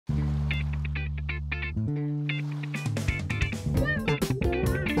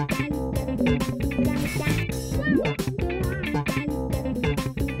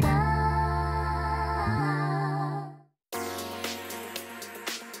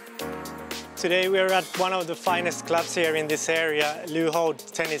Today we are at one of the finest clubs here in this area, Lew Hoad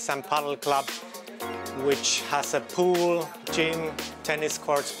Tennis and Padel Club, which has a pool, gym, tennis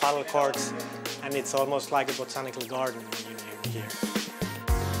courts, paddle courts, and it's almost like a botanical garden when you're here.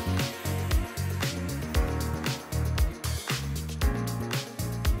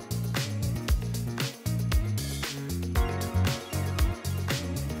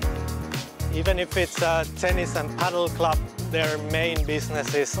 Even if it's a tennis and paddle club, their main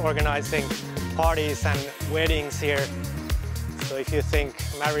business is organizing parties and weddings here. So if you think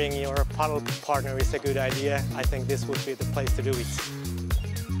marrying your paddle partner is a good idea, I think this would be the place to do it.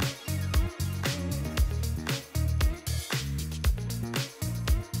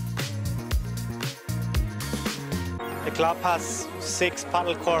 The club has 6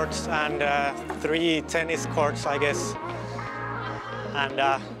 paddle courts and 3 tennis courts, I guess. And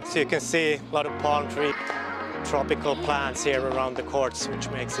so you can see a lot of palm tree, tropical plants here around the courts, which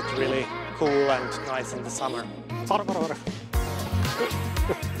makes it really cool and nice in the summer.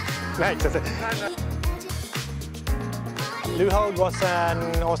 Lew Hoad was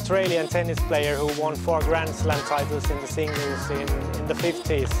an Australian tennis player who won 4 Grand Slam titles in the singles in the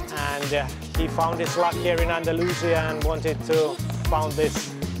 50s. And he found his luck here in Andalusia and wanted to found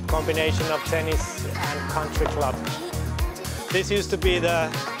this combination of tennis and country club. This used to be the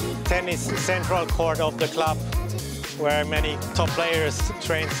tennis central court of the club, where many top players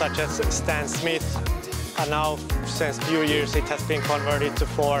trained, such as Stan Smith. And now, since a few years, it has been converted to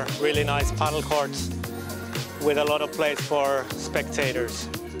 4 really nice paddle courts with a lot of place for spectators.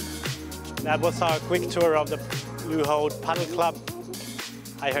 That was our quick tour of the Lew Hoad Paddle Club.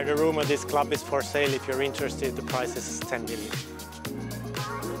 I heard a rumor this club is for sale. If you're interested, the price is 10 million.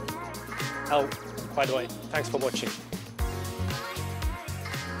 Oh, by the way, thanks for watching.